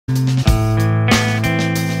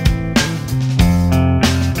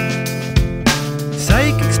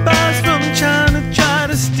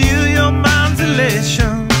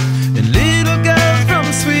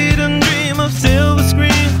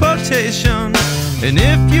And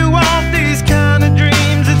if you want these kind of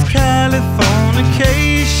dreams, it's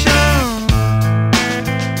Californication.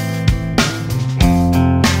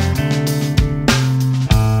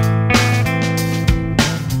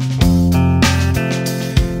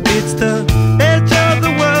 It's the edge of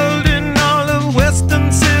the world in all of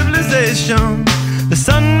Western civilization. The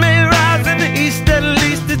sun may rise in the east, at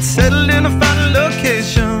least it's settled in a final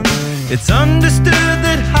location. It's understood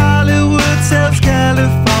that Hollywood sells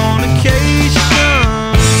Californication.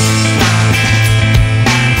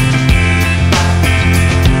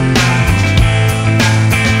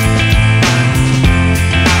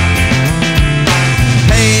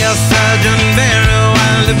 Pay your surgeon very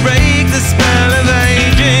well to break the spell of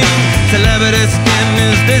aging. Celebrity skin,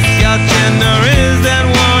 is this your chin or is that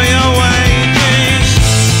war you're waging?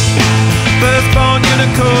 Firstborn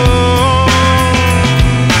unicorn,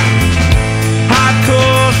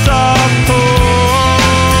 hardcore softcore.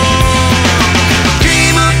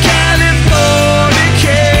 Dream of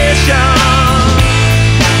Californication.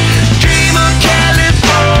 Dream of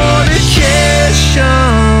Californication.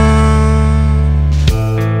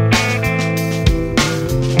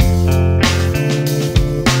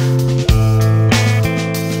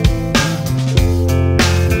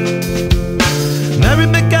 Mary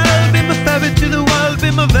McGill, be my ferry to the world,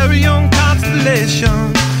 be my very own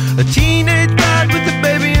constellation. A teenage bride with a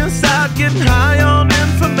baby inside, getting high on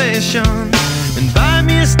information. And buy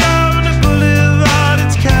me a star on a boulevard,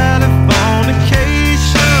 it's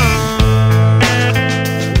Californication.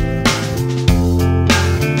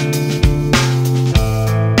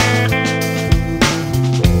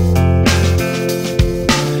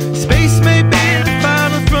 Space may be the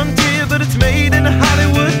final frontier, but it's made in a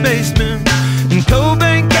Hollywood basement. In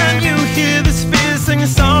Cobain, can you hear the spheres singing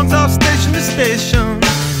songs off station to station?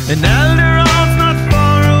 And Alderon's not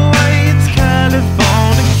far away, it's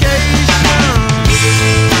Californication.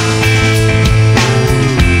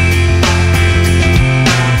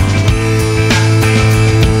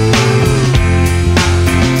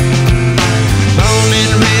 Born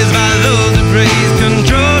and raised by those that praise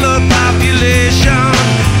control of population.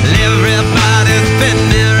 Everybody's been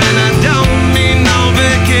there and I don't need no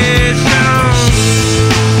vacation.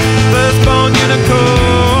 Firstborn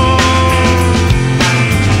unicorn,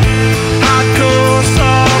 hardcore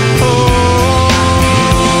softcore.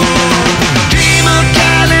 Dream of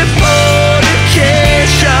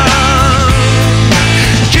Californication.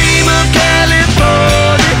 Dream of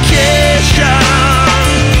Californication.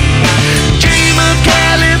 Dream of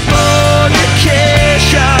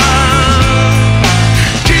Californication.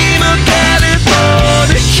 Dream of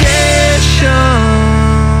Californication.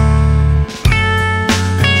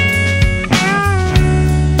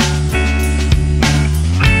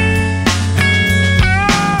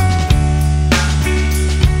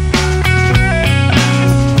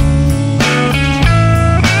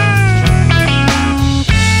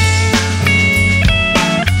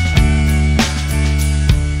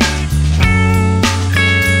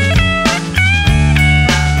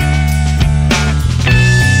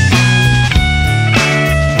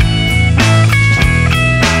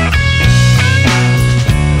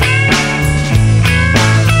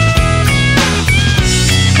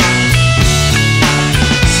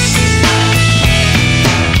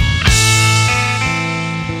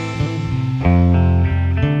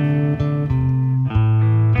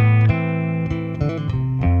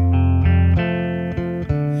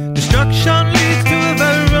 Destruction leads to a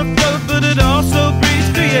very rough road, but it also breeds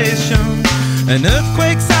creation. An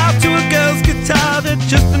earthquake's out to a girl's guitar, that's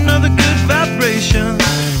just another good vibration.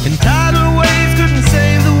 And tidal waves couldn't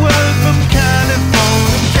save the world from Californication.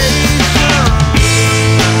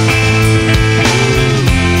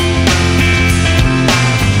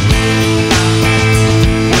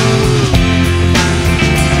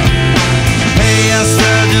 Pay your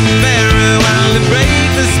surgeon very well to break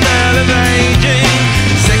the spell of aging.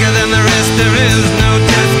 Sicker than the rest, there is no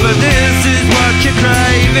test, but this is what you're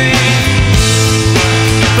craving.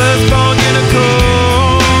 Firstborn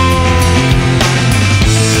unicorn,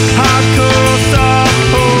 hardcore soft.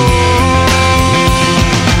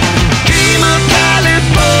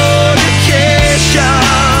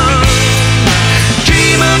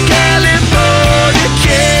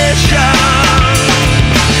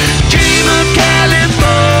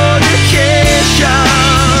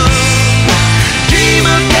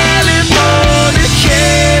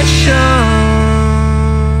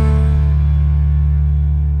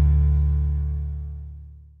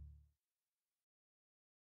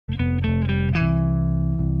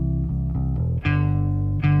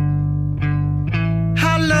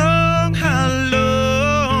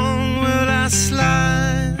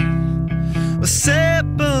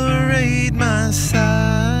 separate my side.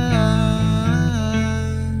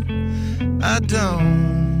 I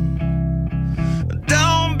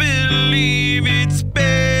don't believe it's been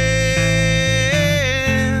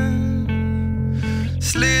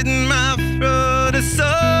slitting my throat. It's all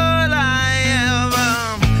I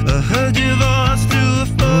ever heard your voice through a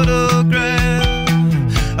photograph.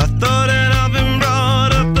 I thought that I've been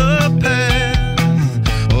brought up the past.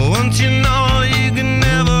 Once you know you can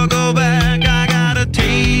never go back, I gotta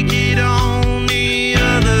take it on the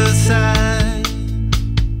other side.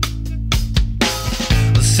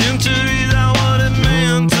 Centuries are what it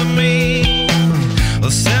meant to me. A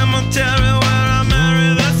cemetery where I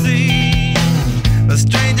marry the sea. A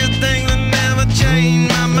stranger thing that never changed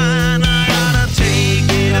my mind. I gotta take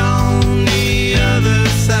it on the other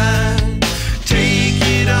side. Take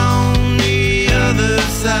it on the other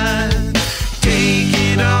side. Take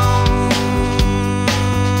it on.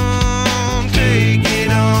 Take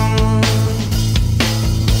it on.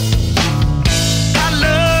 How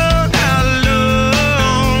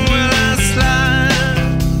long will I slide?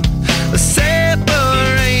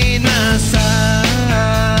 Separate my side.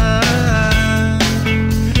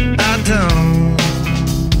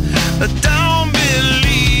 I don't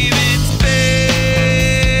believe it's been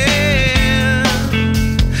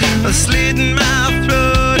slitting my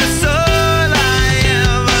throat. It's all I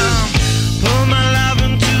ever pour my life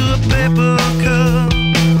into a paper cup.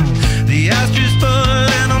 The ashtray full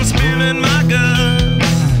and I'm spilling my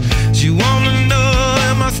guts. She wanna know,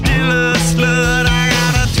 am I still a slut? I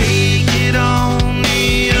gotta take it on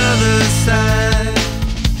the other side.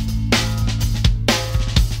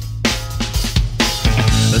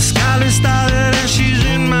 A scarlet started and she's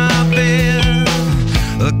in my bed.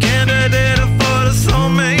 A candidate for the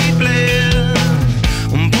soulmate bled.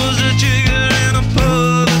 Pulls the trigger and I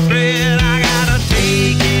pull the thread. I gotta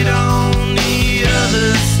take it on the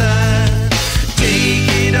other side. Take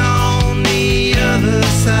it on the other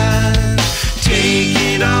side. Take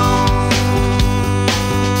it on.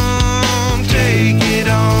 Take it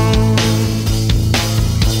on.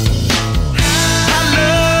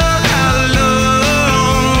 How long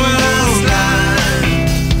will I slide?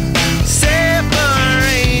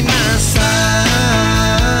 Separate my side.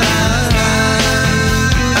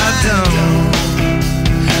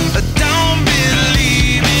 I don't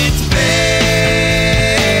believe it's been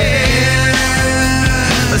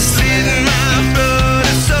slitting my throat.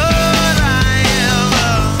 It's all I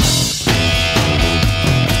ever.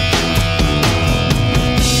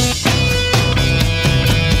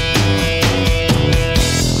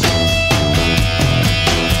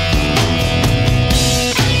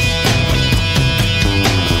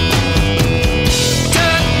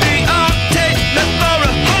 Turn me on, take me for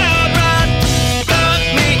a hard ride. Plug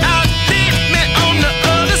me out, leave me on the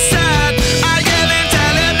other side. I yell and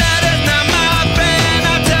tell him that it's not my friend.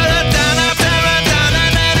 I tear it down,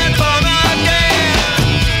 and then it's for again.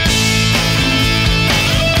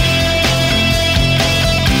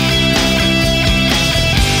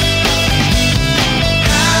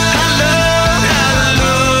 How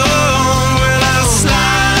long will I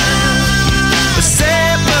slide?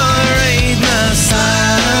 Separate my side.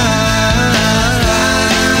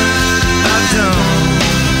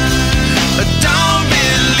 I don't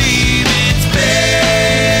believe it's been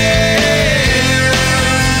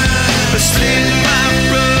slitting my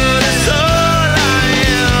throat. It's all I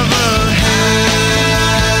ever had.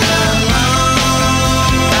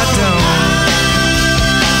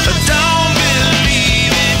 I don't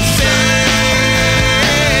believe it's been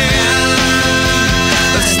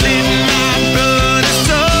slitting my throat. It's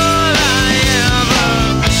all I ever.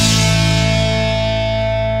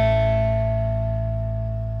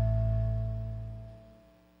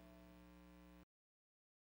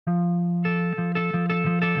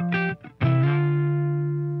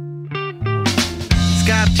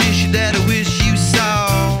 Scar tissue that I wish you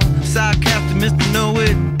saw. Sarcastic Mr.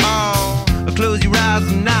 Know-It-All. Close your eyes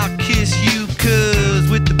and I'll kiss you, 'cause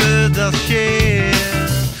with the birds I'll share.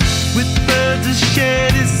 With the birds I'll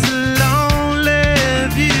share this lonely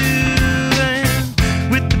view.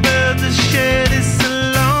 And with the birds I'll share this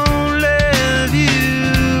lonely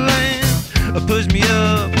view. And push me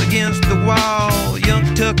up against the wall. Young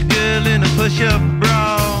tuck girl in a push-up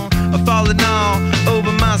bra. Falling all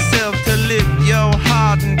over myself to lift your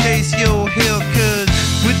heart in case you're healed. 'Cause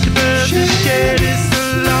with the birds I share this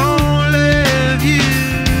lonely view.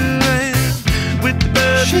 And with the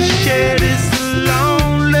birds I share this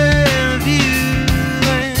lonely view.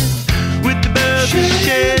 And with the birds I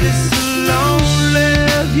share this lonely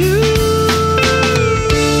view.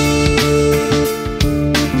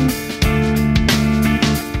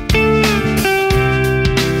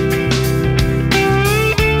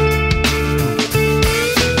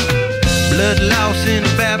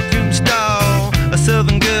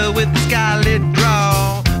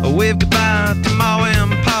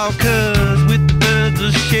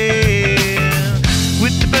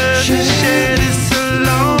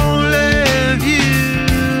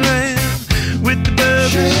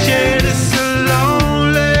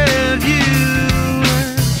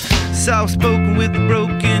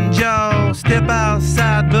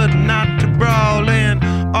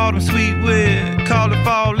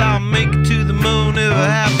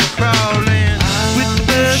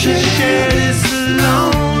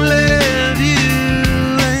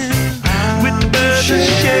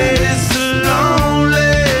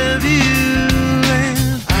 lonely view, and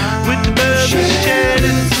with the birds we shared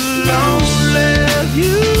it's a lonely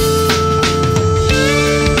view.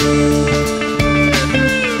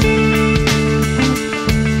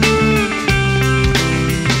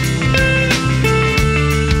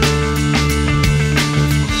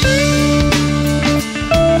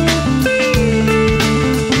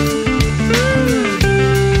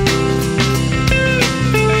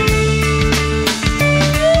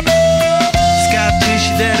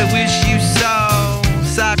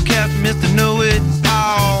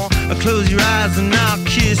 Close your eyes and I'll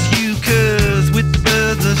kiss you, 'cause with the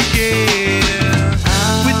birds I share,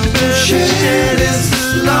 with the birds I share this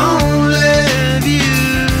lonely view,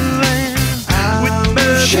 and with the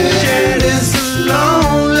birds I share this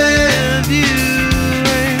lonely view,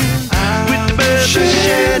 and with the birds I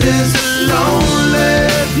share this lonely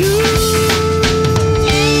view.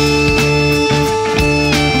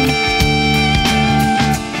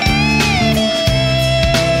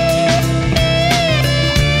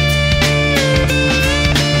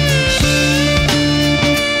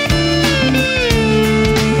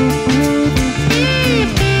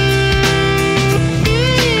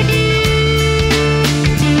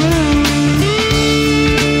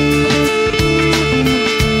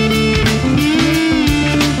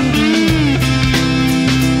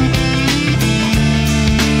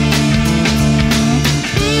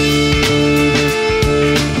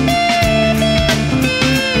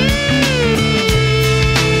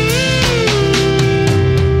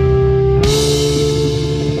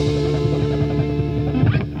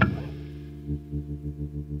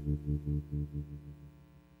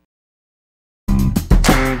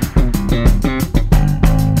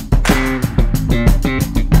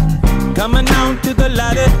 Coming down to the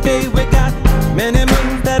light of day, we got many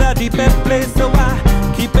moons that are deep at play. So I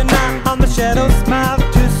keep an eye on the shadow smile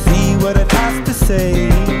to see what it has to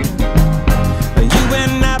say. You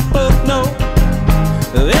and I both know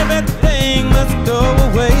everything must go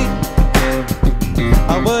away.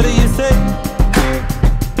 What do you say?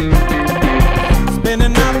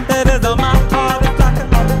 Spinning out letters on my heart, it's like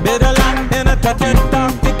a bitter light and a touch of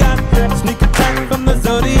dark. You got sneak attack from the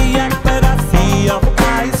zodiac that I see off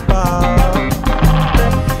high spot.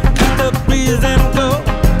 Keep the breeze and go,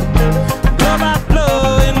 blow by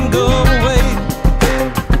blow and go away.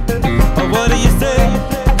 What do you say?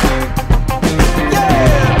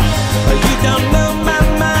 Yeah! You don't know my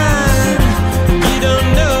mind, you don't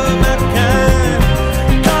know my kind.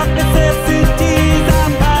 Dark necessities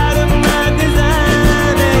are part of my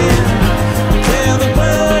design, and tell the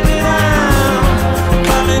world that I'm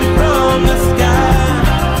falling from the sky.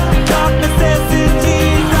 Dark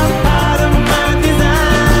necessities are part of my design.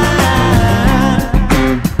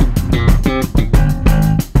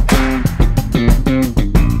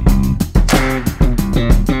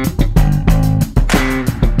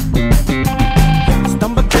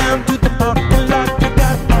 Stumble down to the parking lot, you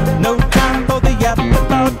got no time for the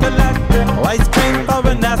afterthought. The light, ice cream for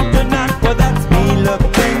an astronaut, well that's me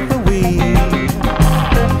looking for weed.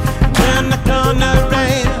 Turn the corner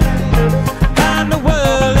and find the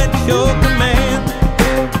world at your command.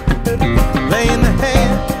 Playing the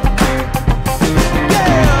hand.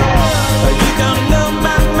 Yeah! You don't know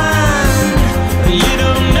my mind, you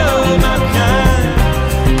don't know my kind.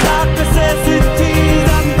 Dark necessities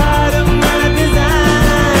are part of my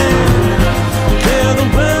design. Tell the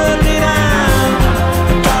world that I'm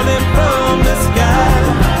falling from the sky.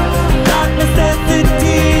 Dark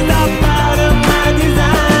necessities are part of my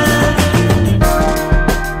design.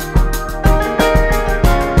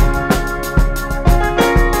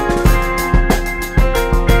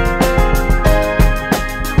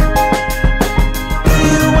 Do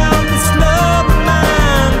you want this love of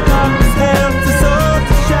mine? Darkness helps us all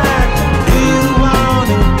to shine. Do you want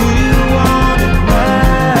it? Do you want it now?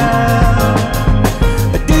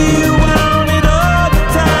 Do you want it all the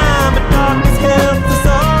time? But darkness helps us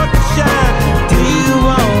all to shine. Do you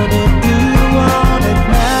want it? Do you want it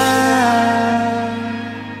now?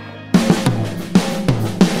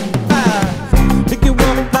 Pick you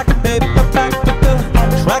up like a paperback with the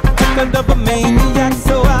track record of a maniac.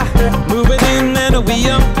 So I move it in and we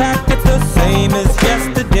unpack. It's the same as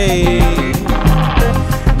yesterday.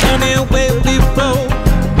 Anyway we roll,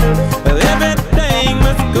 everything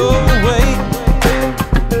must go away.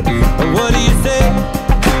 What do you say?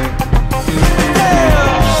 Yeah!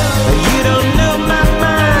 You don't know my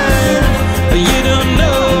mind, you don't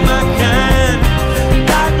know my kind.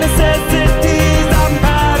 Dark necessities are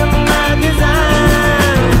part of my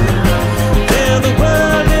design. Tell the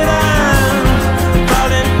world that I'm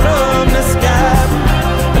falling from the sky.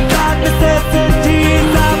 Dark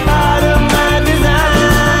necessities are part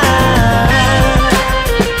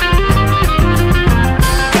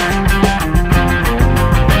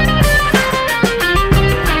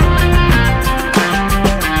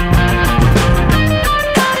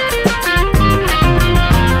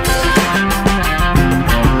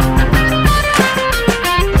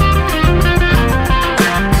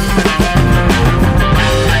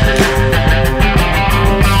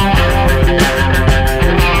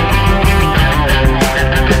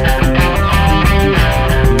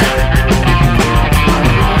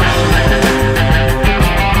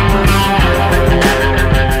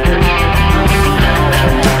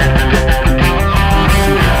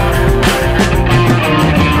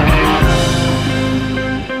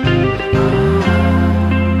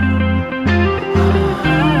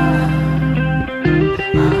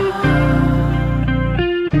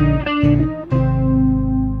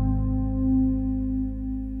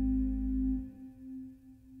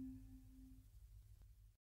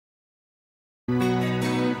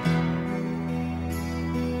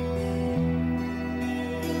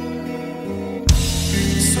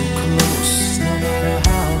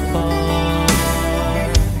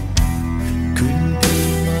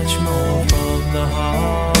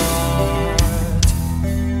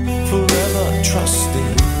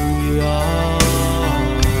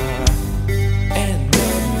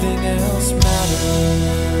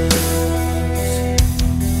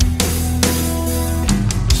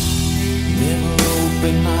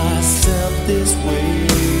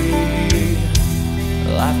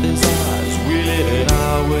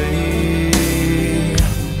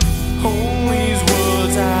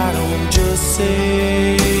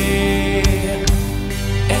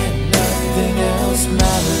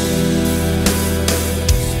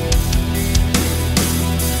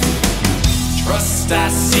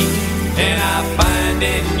seek and I find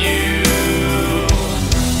in you.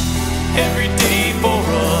 Every day for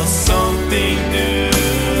us something new.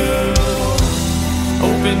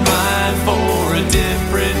 Open mind for a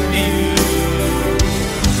different view,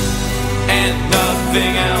 and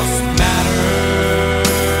nothing else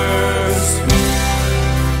matters.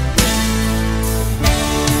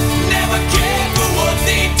 Never care for what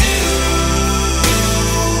they do.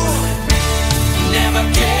 Never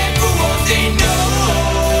care for what they know.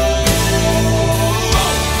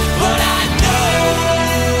 But I know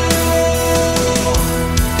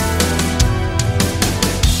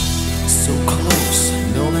so close,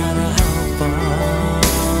 no matter how far.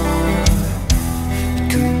 It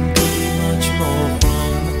couldn't be much more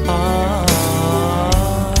from the heart.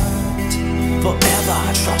 Forever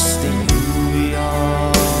trusting who we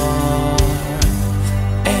are,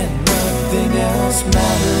 and nothing else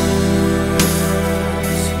matters.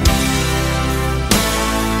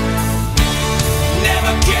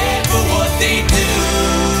 Never cared for what they do.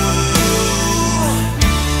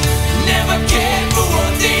 Never cared for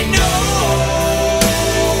what they know.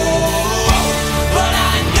 But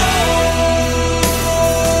I know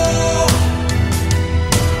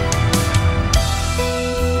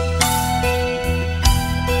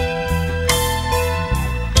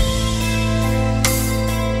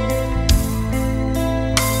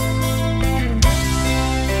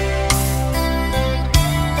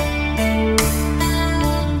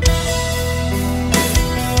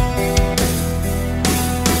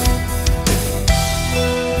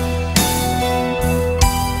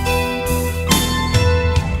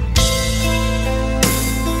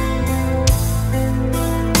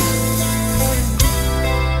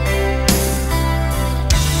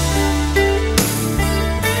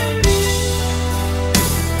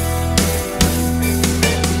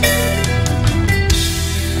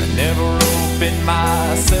I never opened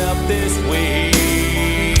myself this way.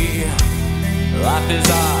 Life is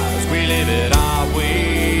ours, we live it our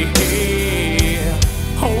way.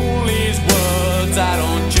 Hold these words I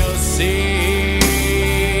don't just say,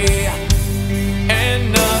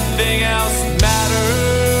 and nothing else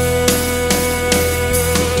matters.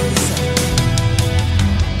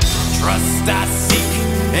 Trust I seek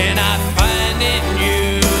and I find in you.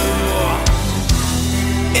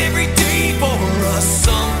 Every day for us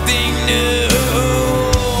something new.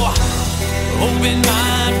 Open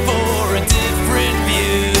mind for a different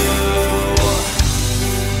view,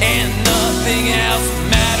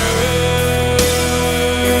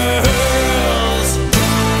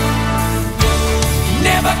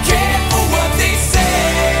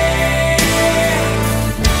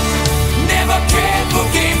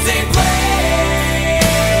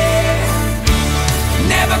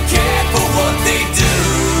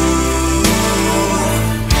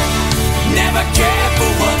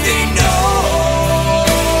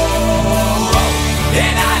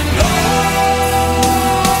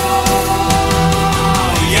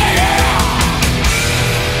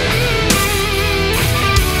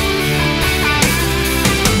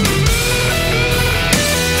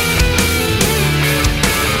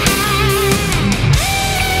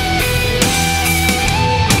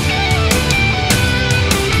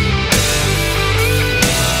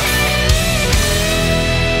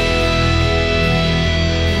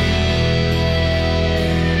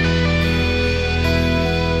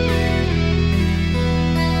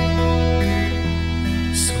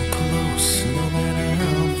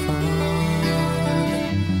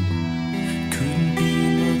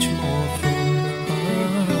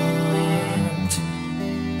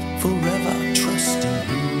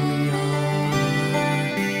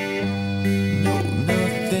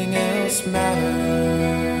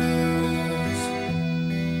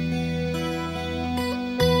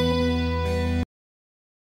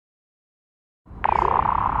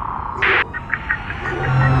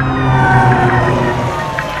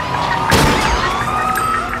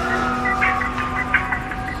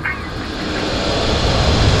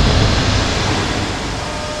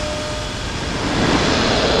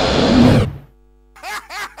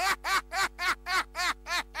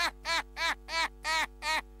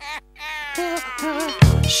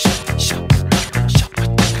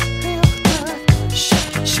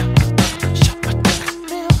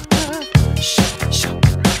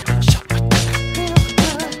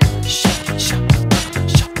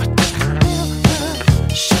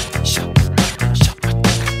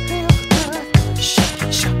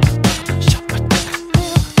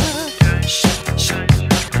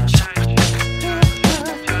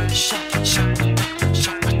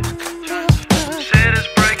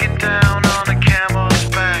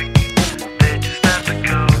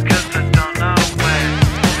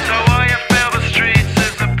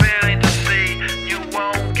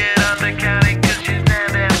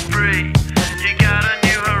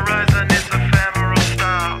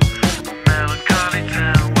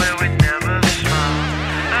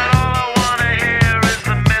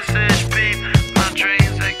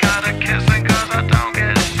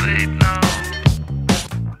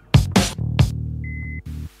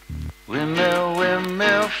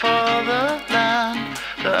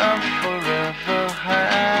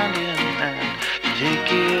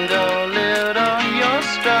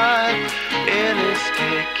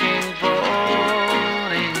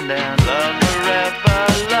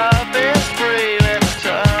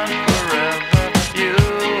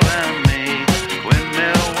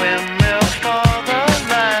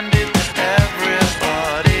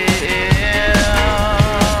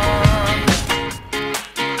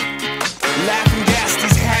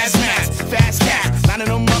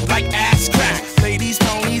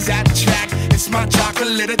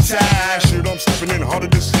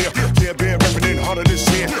 clear. Yeah, been repping harder this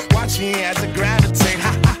year. Watch me as I gravitate.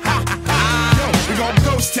 Ha ha ha ha. Yo, we gon'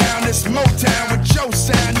 ghost town, this Motown with your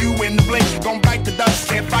sound. You in the blink, gon' bite the dust,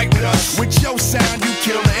 can't fight with us. With your sound, you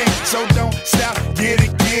kill the ink. So don't stop, get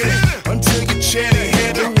it, until you chat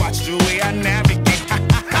ahead and watch the way I navigate.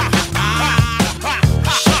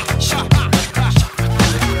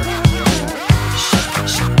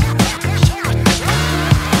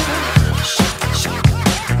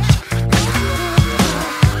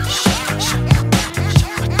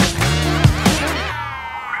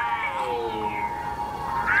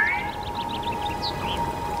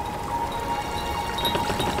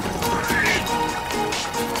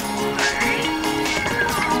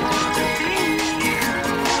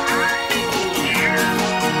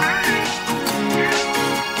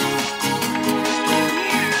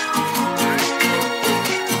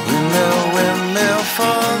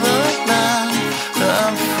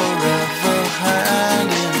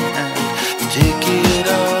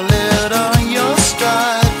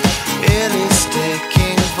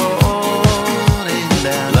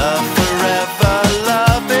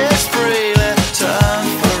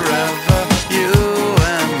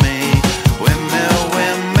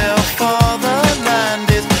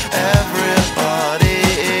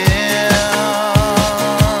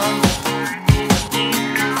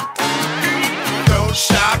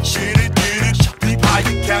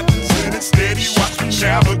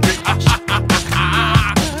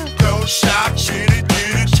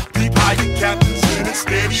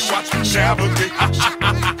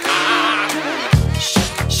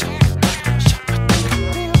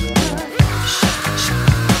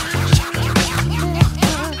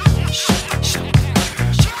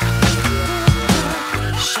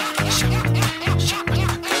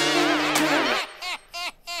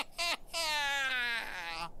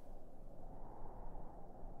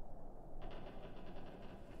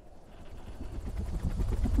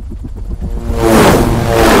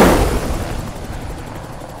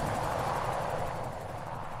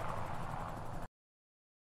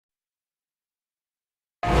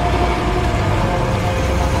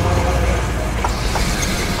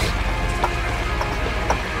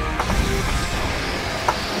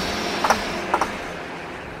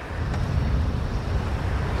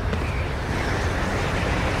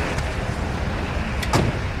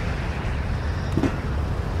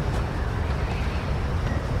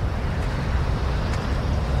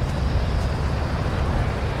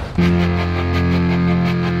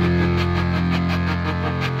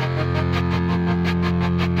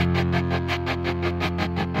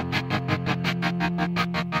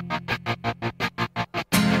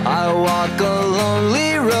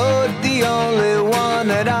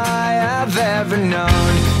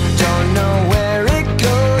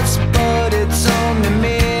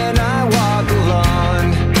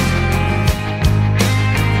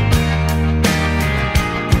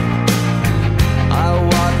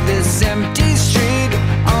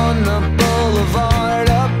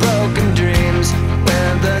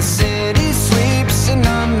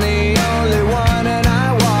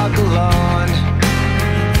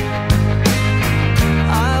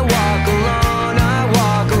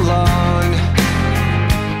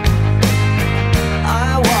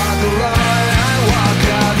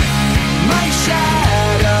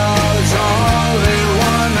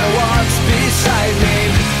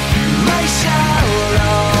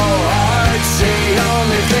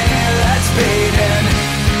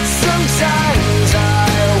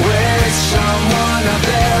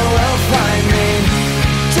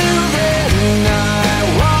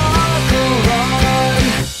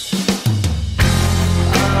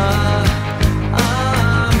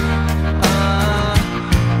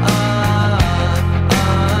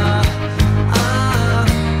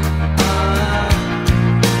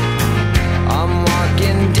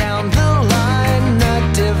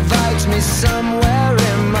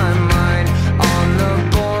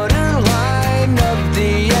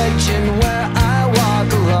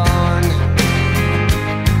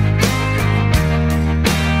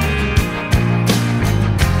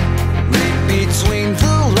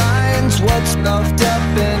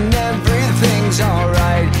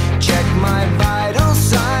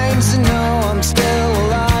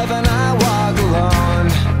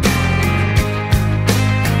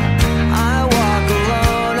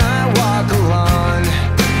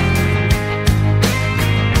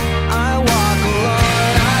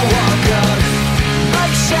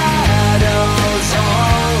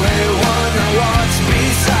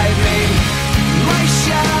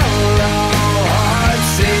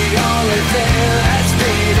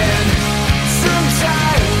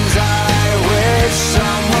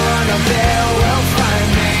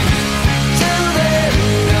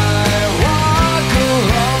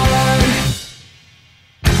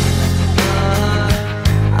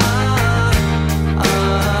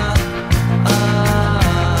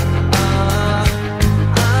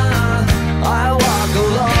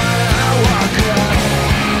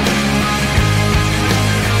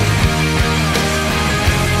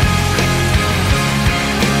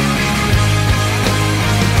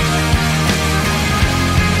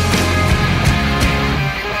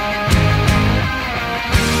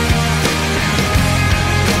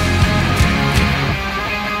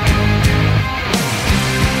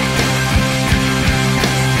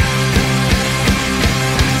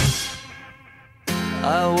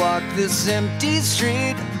 this empty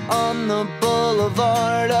street on the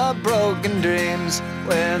boulevard of broken dreams,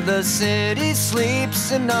 where the city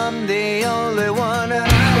sleeps and I'm the only one. And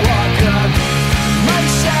I walk up, my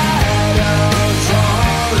shadow's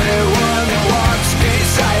only one that walks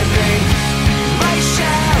beside me. My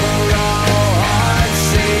shallow heart's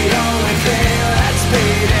the only thing that's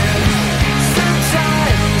beating.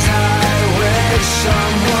 Sometimes I wish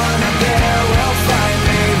someone up there will find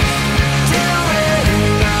me,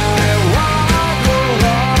 doing I walk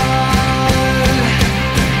alone.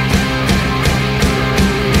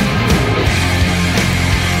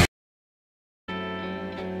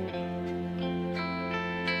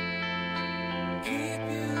 Keep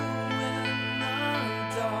you in the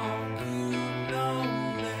dark, you know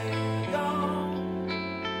they all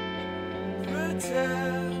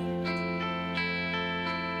pretend.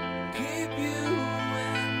 Keep you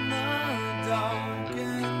in the dark,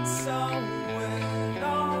 and so it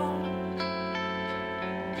all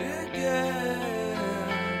began.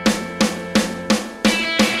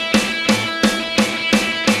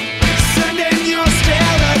 Send in your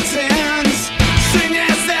skeletons, sing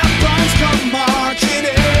as their bones come marching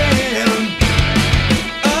in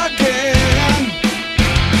again.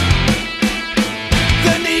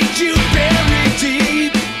 They need you buried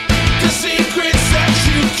deep, the secrets that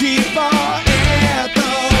you keep are at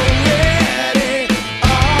the ready.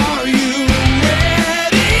 Are you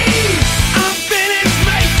ready? I'm finished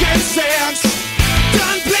making sense.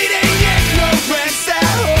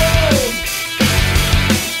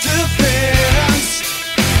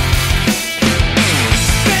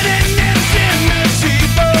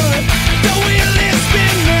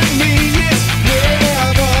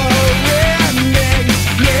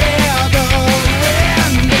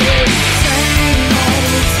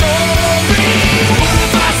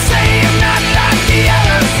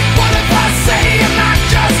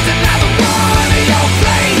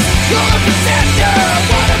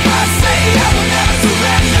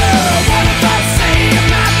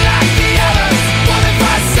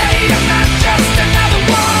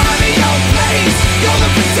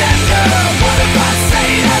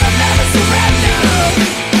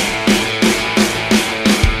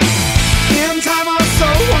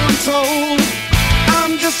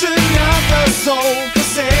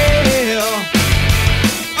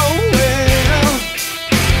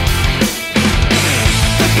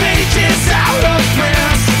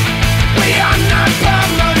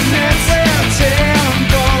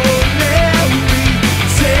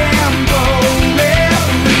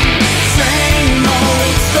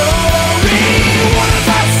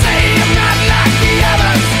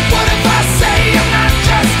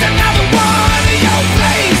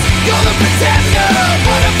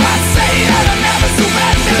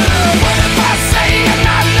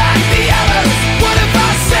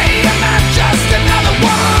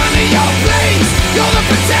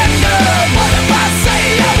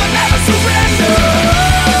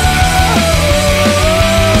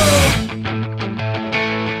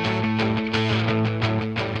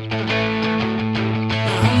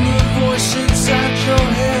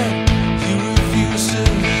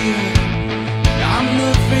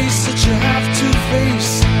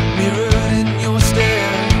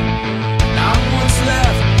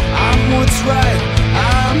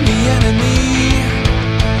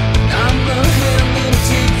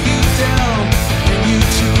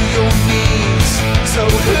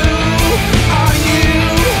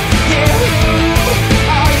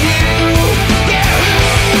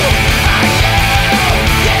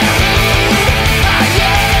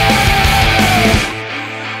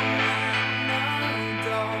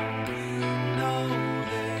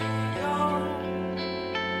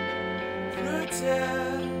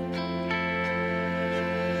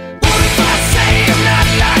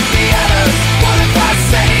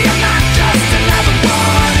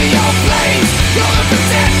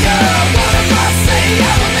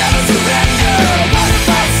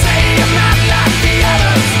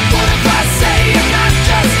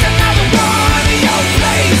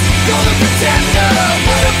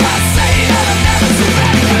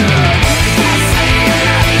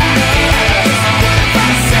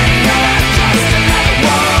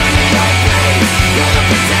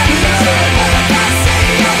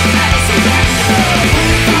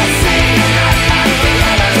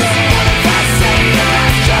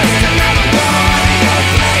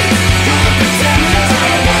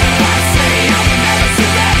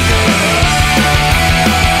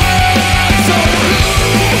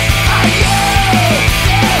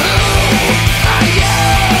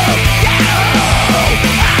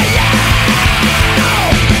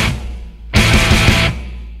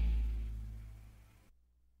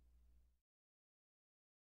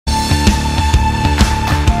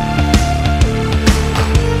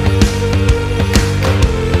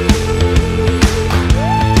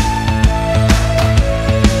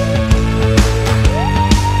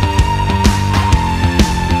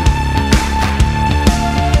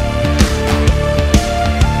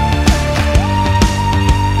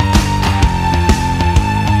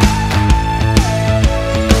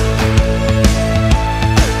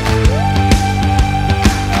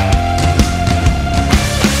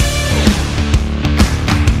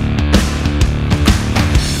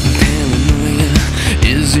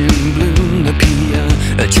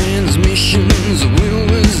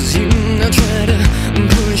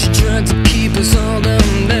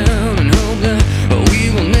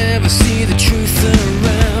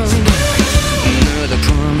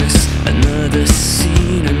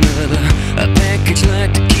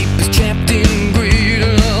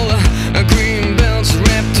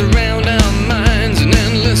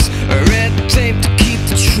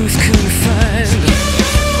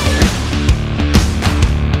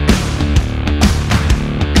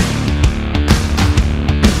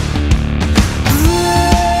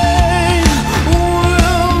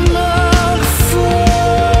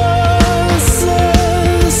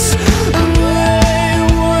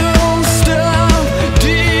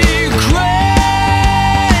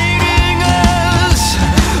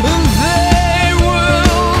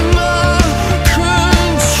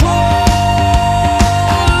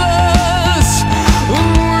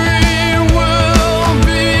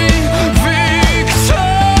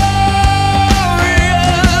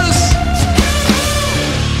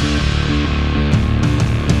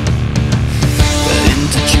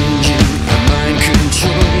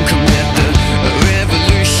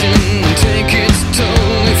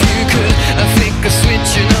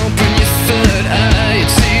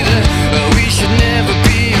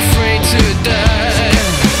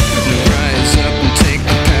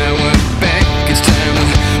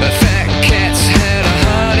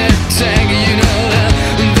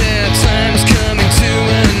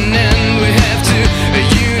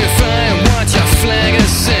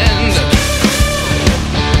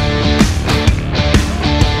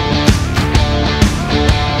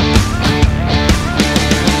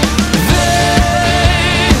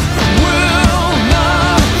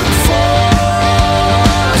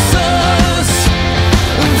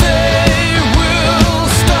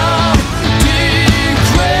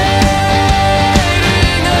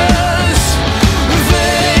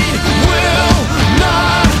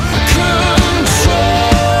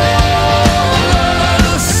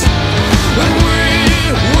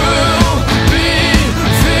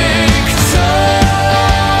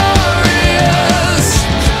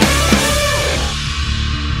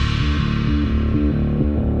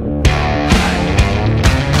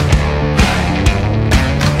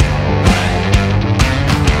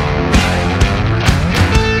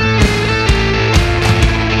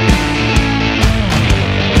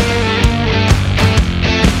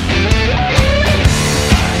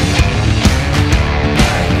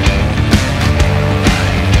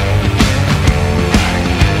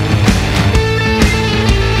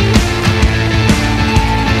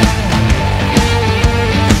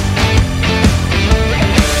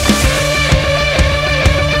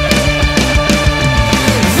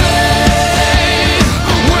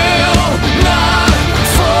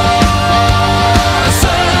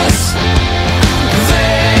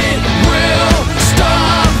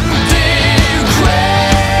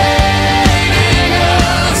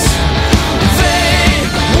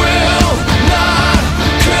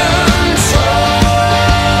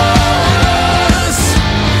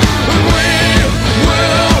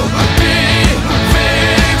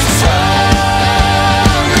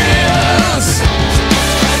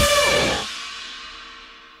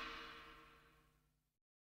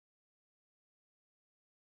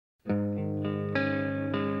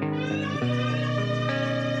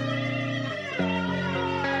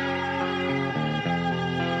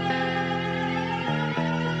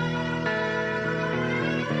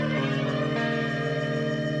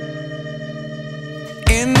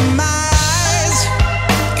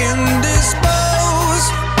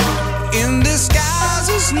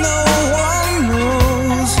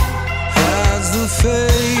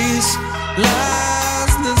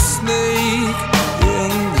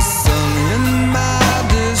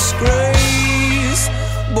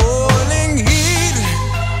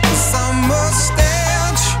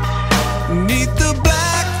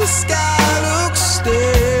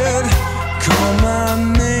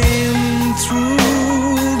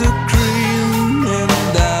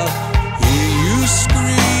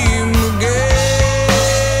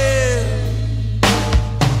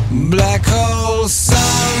 Black hole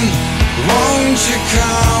sun, won't you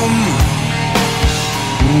come?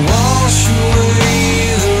 Wash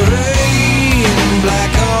away the rain.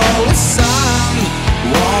 Black hole sun,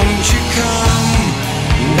 won't you come?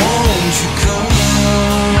 Won't you come?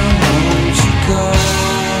 Won't you come?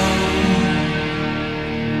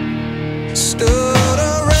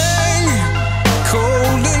 Stuttering,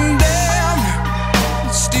 cold and damp,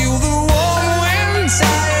 steal the warm wind,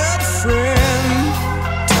 tired friend.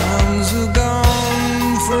 Times are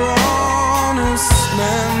gone for honest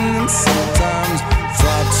men, sometimes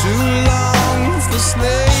far too long for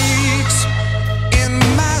snakes. In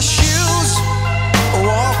my shoes,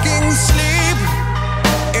 walking sleep.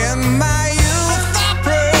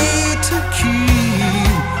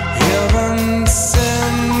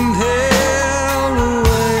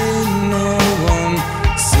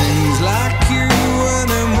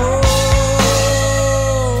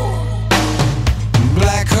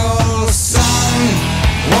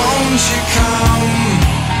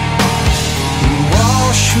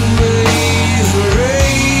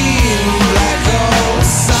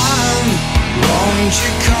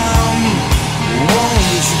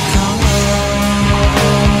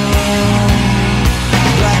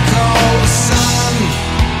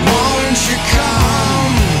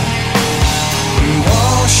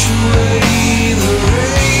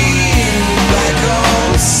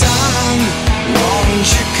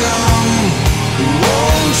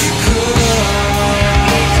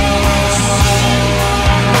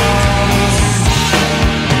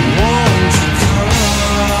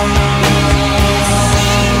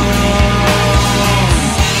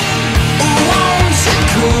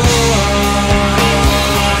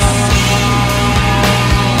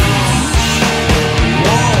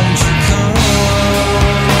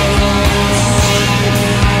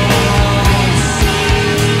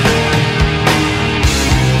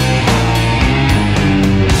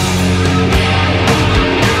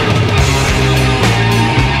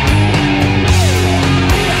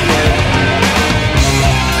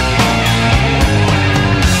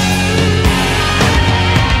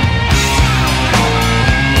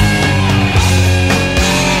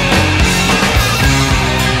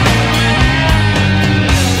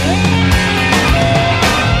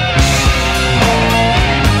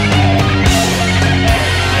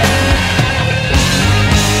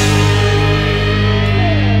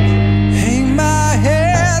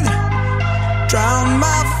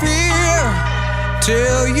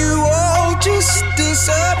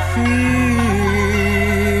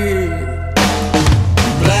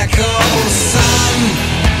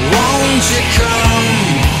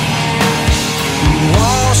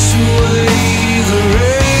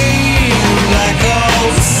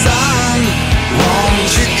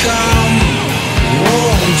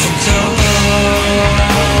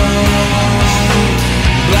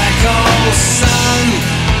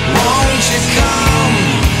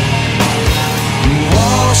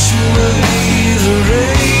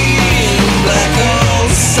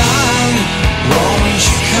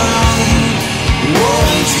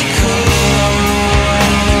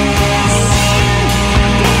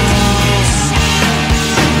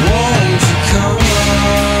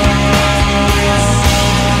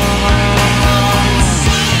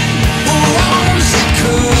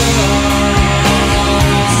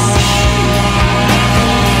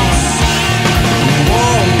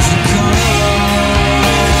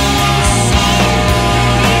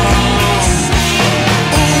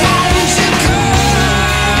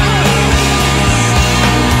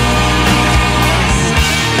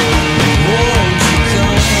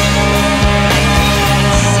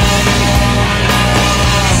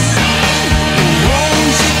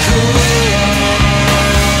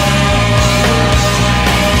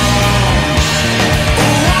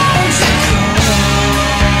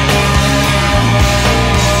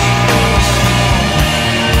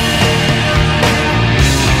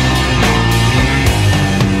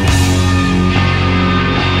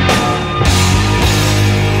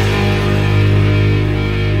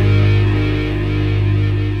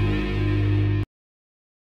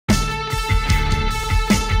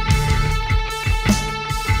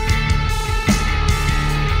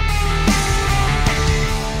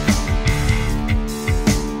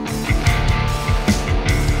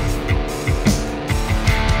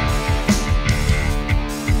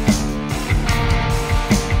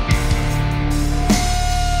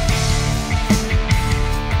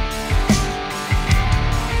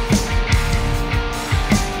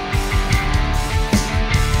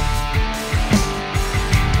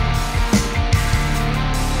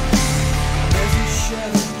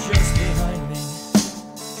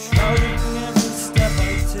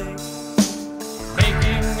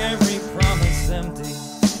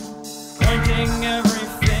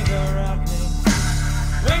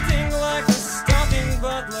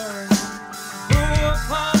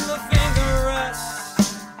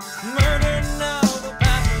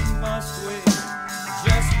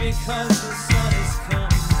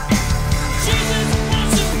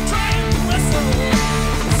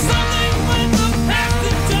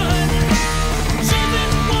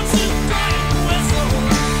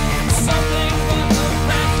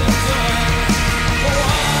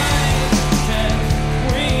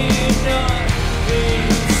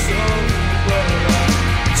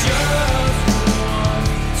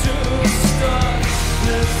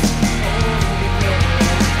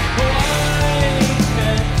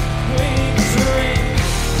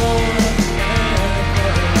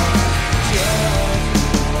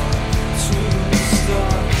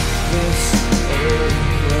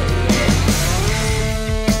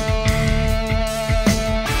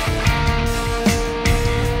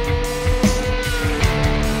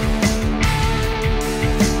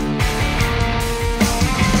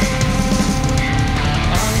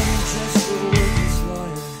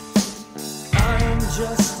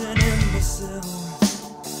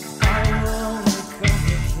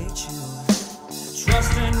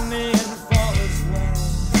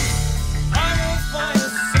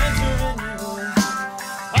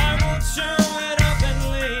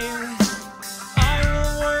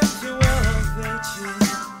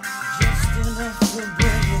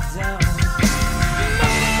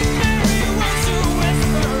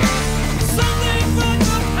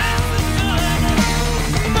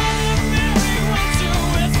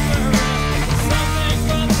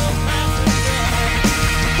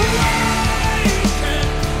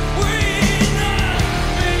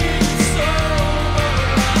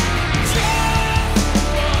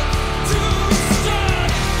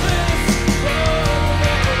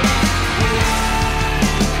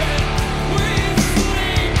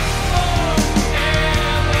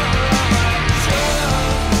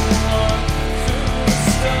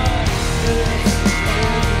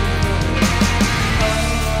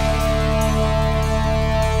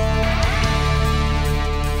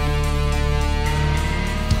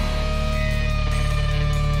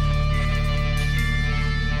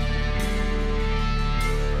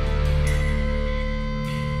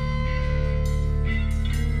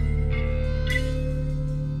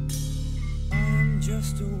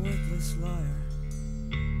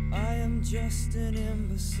 just an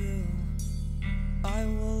imbecile. I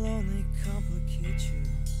will only complicate you.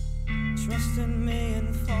 Trust in me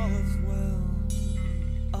and fall as well.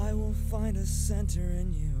 I will find a center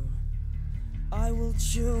in you. I will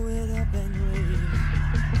chew it up and leave.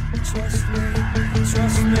 Trust me,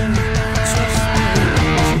 trust me, trust me,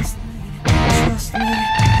 trust me, trust me.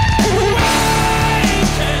 Why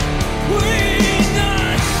can we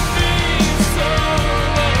not be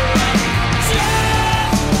sober? Just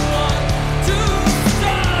want to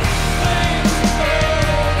start things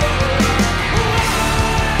over.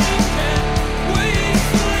 Why can't we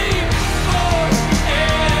sleep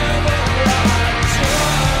forever? I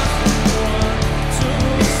just want to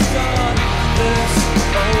start this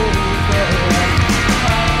over.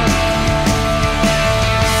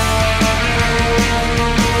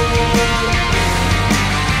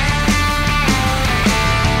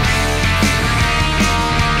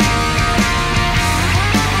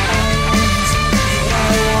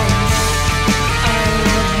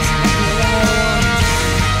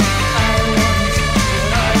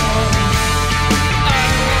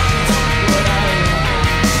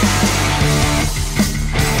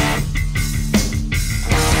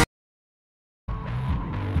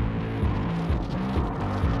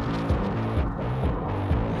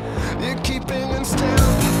 You're keeping in step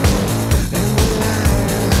in the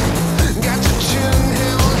line. Got your chin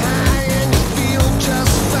held high and you feel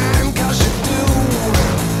just fine 'cause you do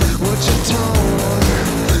what you're told.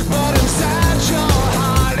 But inside your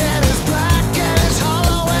heart it is black and it's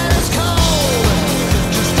hollow and it's cold.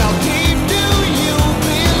 Just how deep do you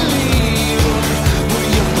believe? Will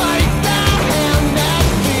you bite that hand that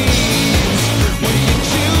feeds? Will you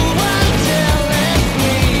chew until it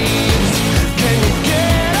bleeds? Can you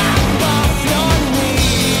get up off your knees?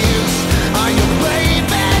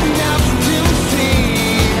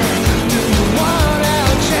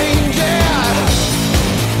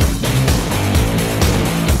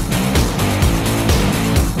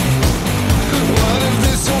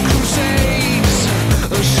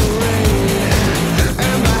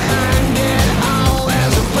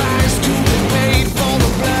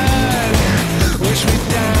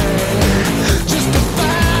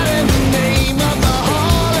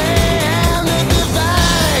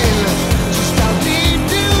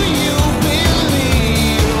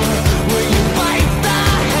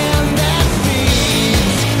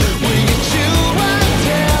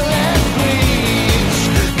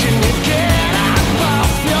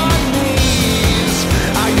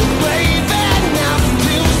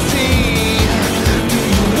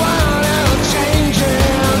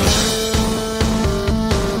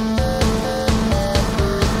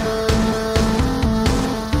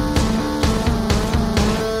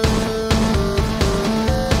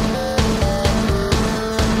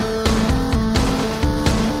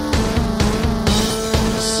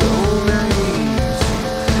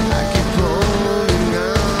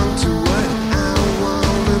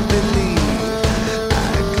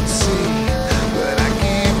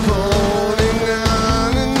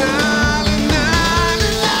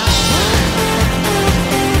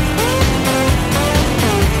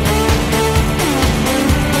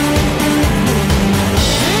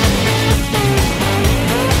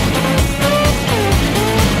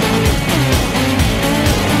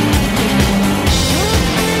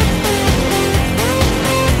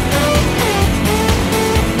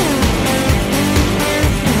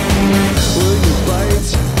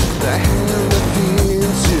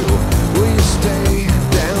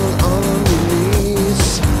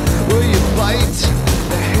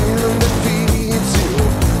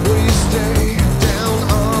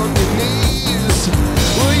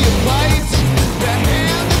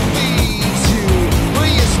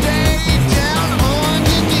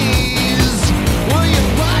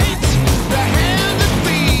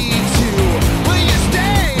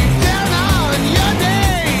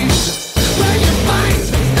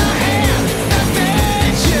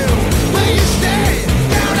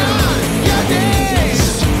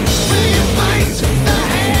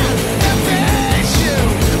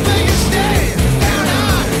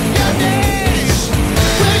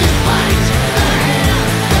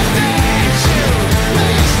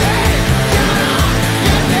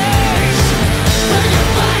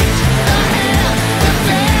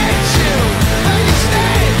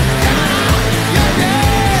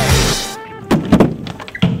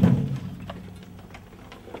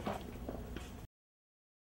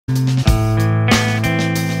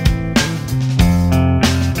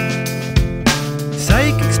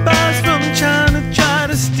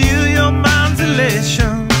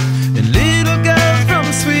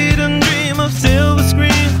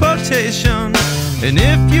 And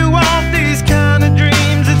if you want these kind of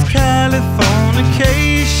dreams, it's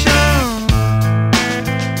Californication.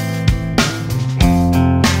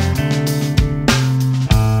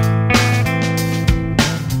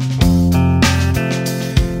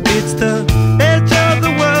 It's the edge of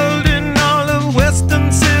the world in all of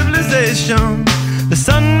Western civilization. The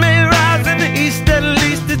sun may rise in the east, at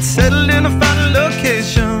least it's settled in a final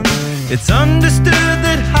location. It's understood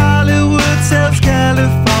that Hollywood sells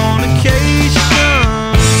Californication.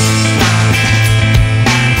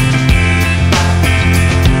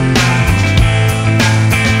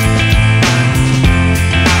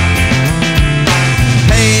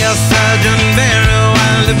 Pay your surgeon very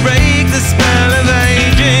well to break the spell of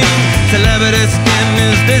aging. Celebrity skin,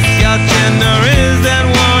 is this your chin or is that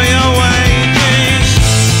war you're waging?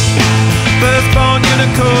 Firstborn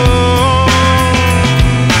unicorn,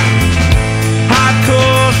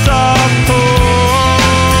 hardcore softcore.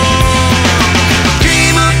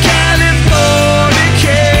 Dream of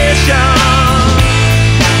Californication.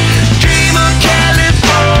 Dream of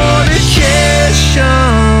Californication.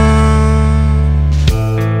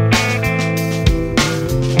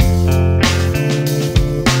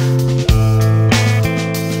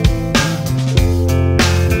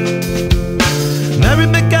 Mary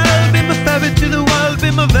McGill, be my ferry to the world,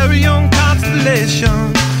 be my very own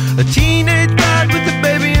constellation. A teenage bride with a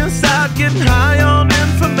baby inside, getting high on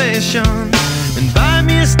information. And buy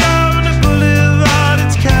me a star on a boulevard,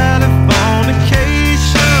 it's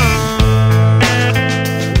Californication.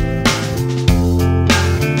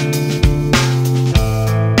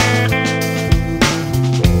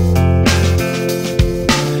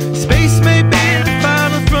 Space may be the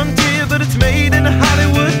final frontier, but it's made in a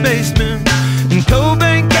Hollywood basement. In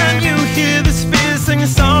Cobain, can you hear the spheres singing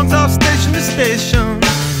songs off station to station?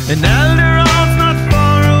 And Alderon's not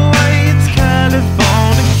far away, it's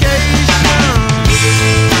Californication.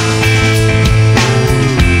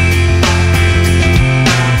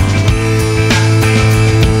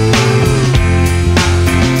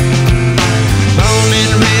 Born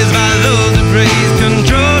and raised by those that praise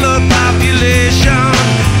control of population.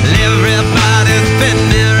 Everybody's been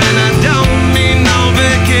there and I don't mean no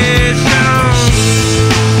vacation.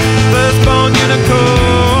 Firstborn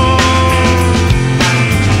unicorn,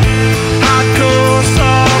 hardcore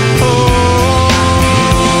softcore.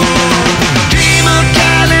 Dream of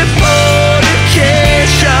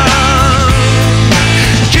Californication.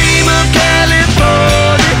 Dream of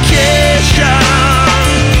Californication.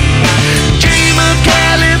 Dream of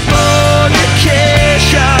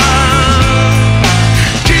Californication.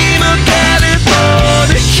 Dream of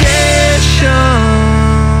Californication.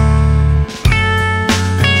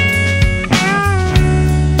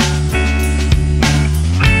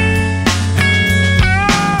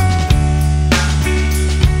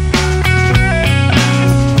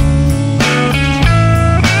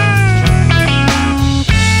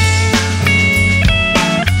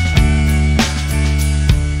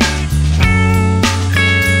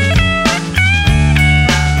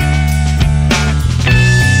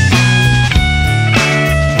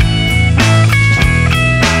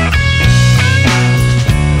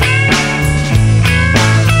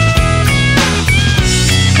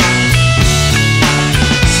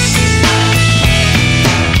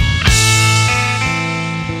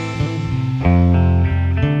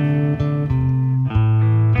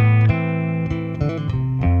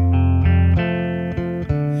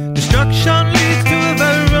 Destruction leads to a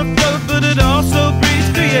very rough road, but it also breeds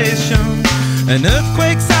creation. An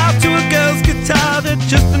earthquake's out to a girl's guitar, that's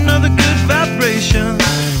just another good vibration.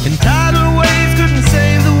 And tidal waves couldn't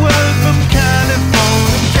save the world from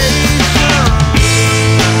Californication.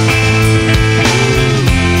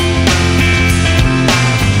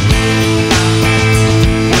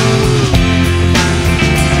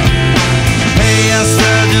 Pay your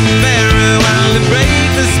surgeon very well to break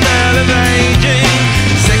the spell of aging.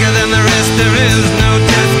 Sicker than the rest, there is no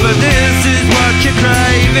test, but this is what you're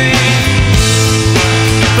craving.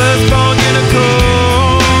 Firstborn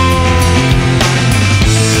unicorn,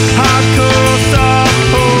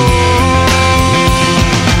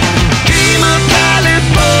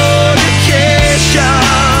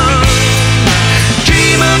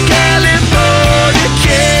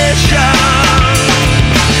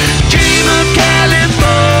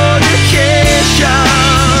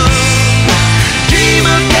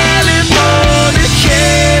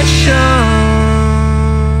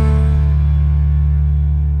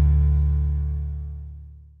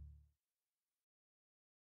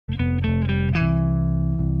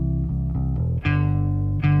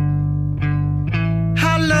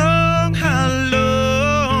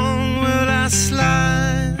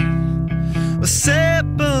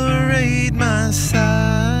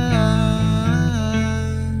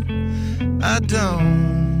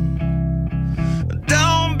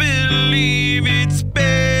 believe it's been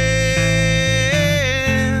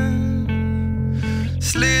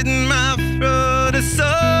slitting my throat. It's all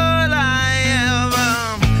I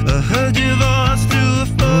ever heard your voice through a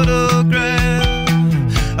photograph.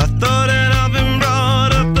 I thought that I've been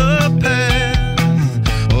brought up the past.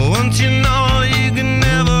 Once you know you can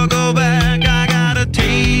never go back, I gotta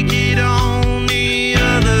take it on the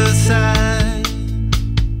other side.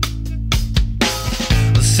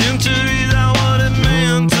 Centuries are what it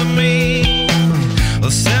meant to me. A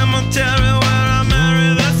cemetery where I marry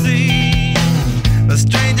the sea. A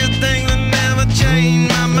stranger thing that never changed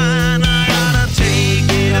my mind. I gotta take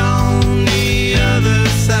it on the other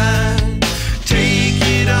side. Take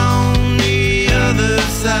it on the other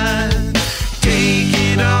side. Take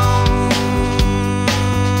it on.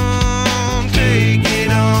 Take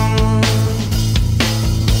it on.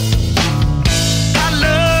 How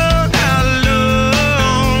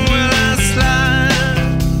long will I slide?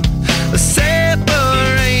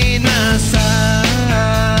 Separate my side.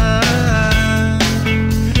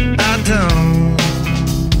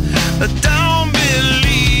 I don't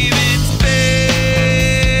believe it's been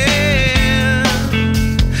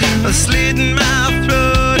slitting my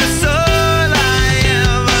throat. It's all I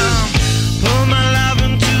ever pour my life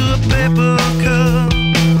into a paper cup.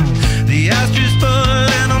 The ashtray full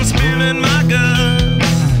and I'm spilling my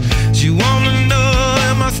guts. She wanna know,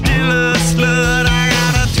 am I still a slut? I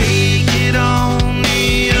gotta take it on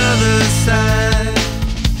the other side.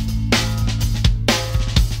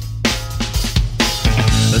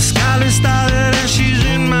 A skyline started and she's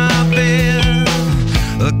in my bed.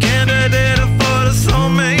 A candidate for the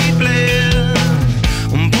soulmate bled.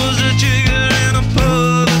 Push the trigger and I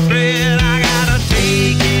pull the thread. I gotta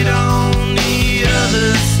take it on the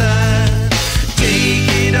other side. Take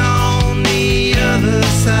it on the other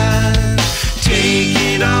side. Take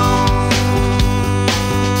it on.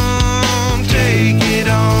 Take it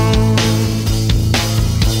on.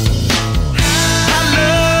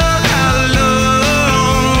 How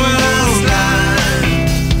long will I slide?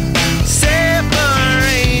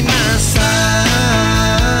 Separate my side.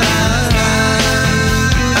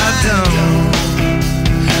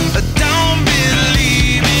 I don't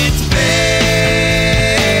believe it's been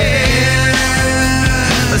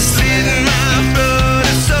slitting my throat.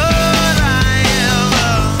 It's all I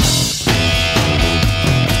ever.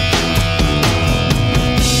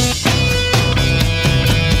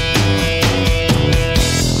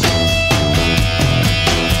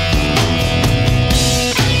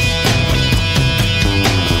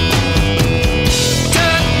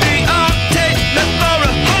 Turn me on, take me for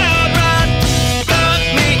a hard ride. Plug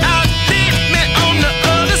me out, leave me on the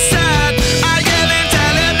other side. I yell and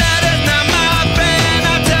tell him that it's not my friend.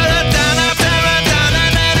 I tear it down,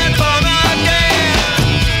 and then it's for again.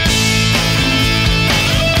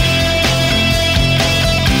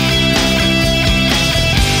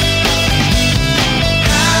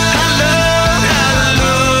 How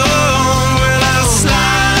long will I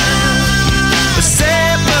slide?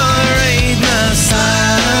 Separate my side.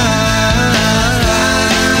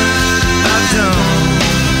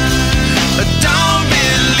 I don't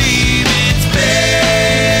believe it's been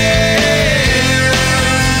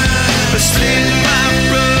slitting my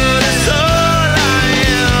throat. It's all I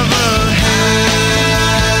ever had.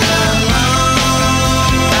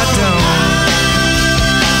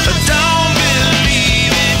 I don't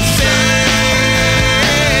believe it's been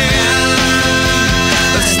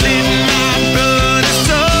slitting my throat. It's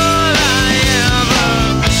all I ever.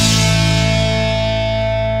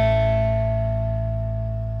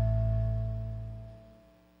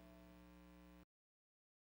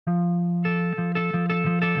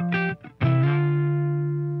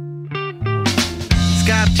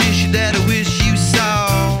 Scar tissue that I wish you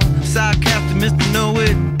saw. Sarcastic Mr.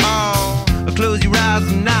 Know-It-All. Close your eyes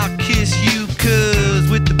and I'll kiss you, 'cause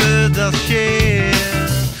with the birds I'll share.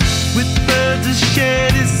 With the birds I'll share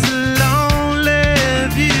this lonely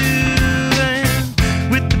view. And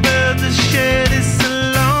with the birds I'll share this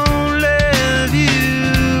lonely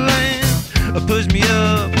view. And push me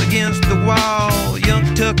up against the wall. Young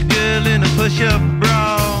tuck girl in a push-up bra.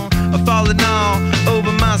 Falling all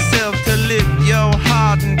over myself to lift your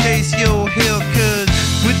heart in case you're healed. 'Cause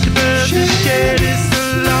with the birds I share this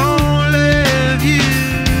lonely view.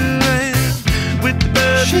 And with the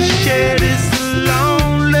birds I share this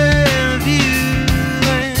lonely view.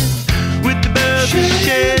 And with the birds I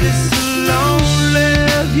share this lonely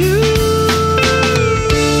view.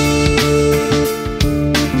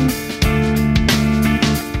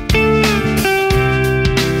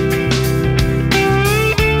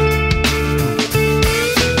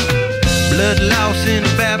 Blood loss in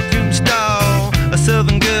a bathroom stall. A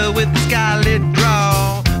southern girl with the skylit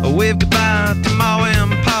draw. A wave goodbye to Ma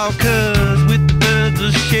and Pa, 'cause with the birds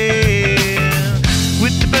of shed,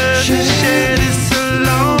 with the birds of shed, it's a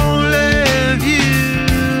lonely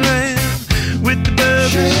view. And with the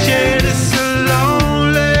birds of shed, it's a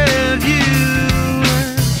lonely view.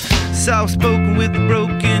 Soft spoken with a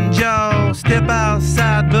broken jaw. Step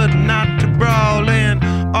outside, but not to brawl. And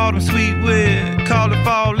autumn sweet wind, call it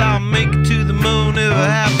fall. I'll make it to the moon if I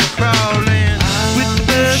have to crawl in. With the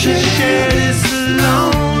birds of shed, it's a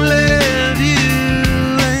lonely view.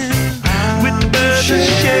 And with the birds of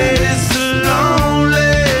shed, it's a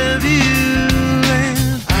lonely view.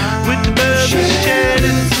 And with the birds of shed,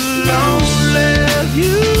 it's a lonely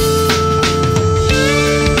view.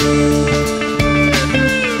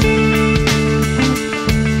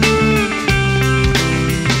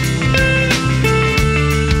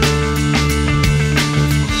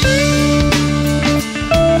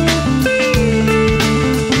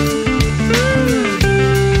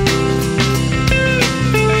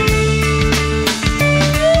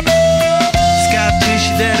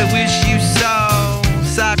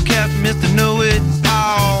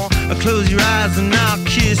 Close your eyes and I'll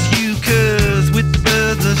kiss you, 'cause with the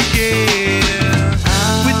birds of shed,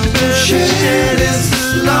 with the birds of shed, it's a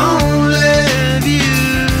lonely view.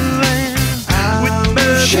 And with the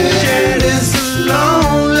birds of shed, it's a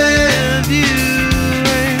lonely view.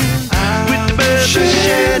 And with the birds of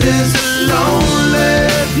shed, it's a lonely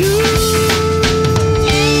view.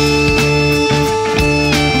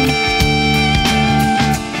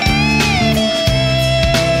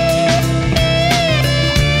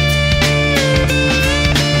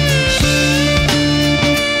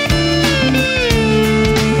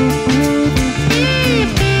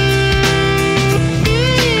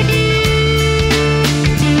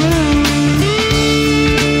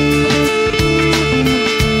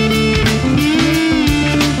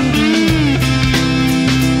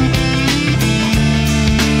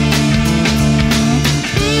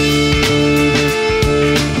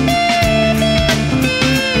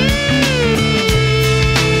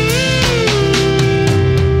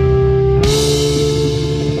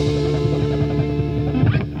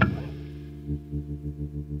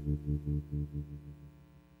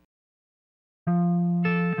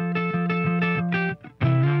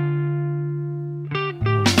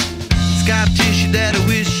 Sky tissue that I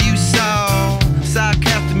wish you saw.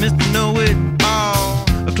 Sarcastic Mr. Know-It-All.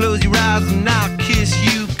 Close your eyes and I'll kiss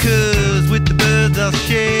you, 'cause with the birds I'll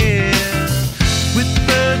share. With the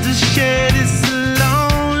birds I'll share, it's a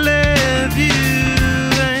lonely view.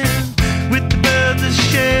 And with the birds I'll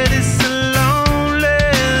share, it's a lonely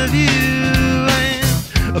view.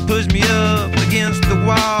 And push me up against the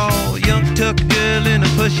wall. Young tuck girl in a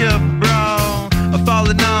push-up bra.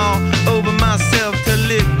 Falling all over myself to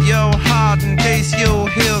lift your heart in case you're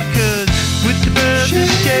healed, 'cause with the birds of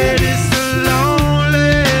shed, it's a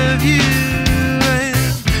lonely view. And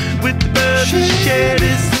with the birds of shed,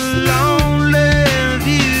 it's a lonely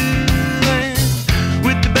view. And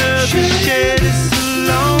with the birds of shed, it's a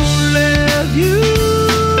lonely view.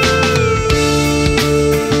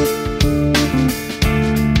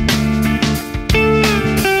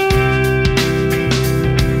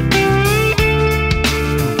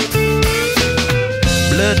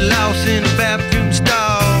 Lost in a bathroom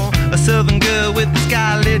stall. A southern girl with a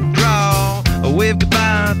skylit draw. A wave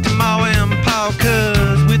goodbye to Ma and Pa,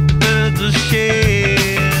 'cause with the birds of shed,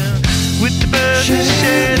 with the birds of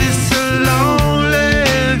shed, it's a lonely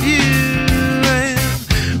view. And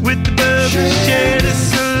with the birds of shed,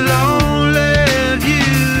 it's a lonely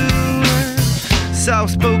view.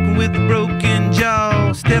 Soft spoken with a broken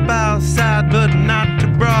jaw. Step outside, but not to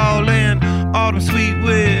brawl. And autumn sweet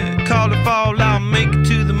wind, call it fall. I'll make it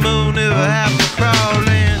to the moon if I have to crawl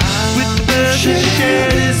in. With the birds of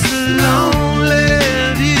shed, it's a lonely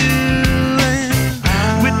view.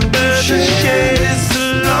 And with the birds of shed, it's a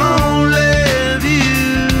lonely view.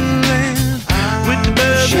 And with the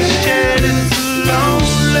birds of shed, it's a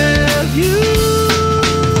lonely view.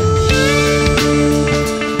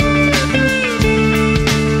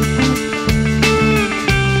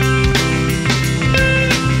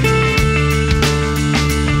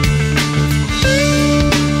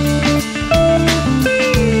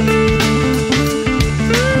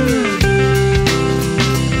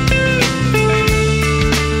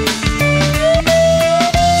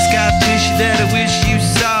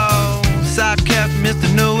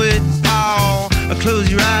 Close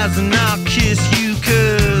your eyes and I'll kiss you,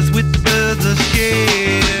 'cause with the birds of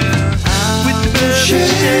shed, with the birds of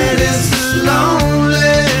shed, it's a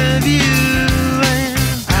lonely view.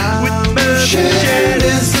 And with the birds of shed,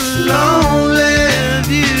 it's a lonely